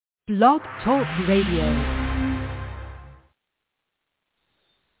Blog Talk Radio.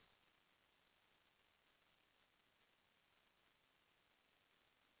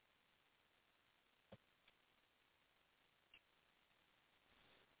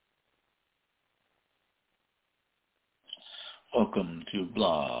 Welcome to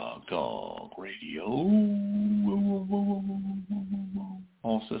Blog Talk Radio.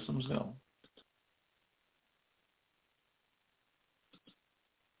 All systems go.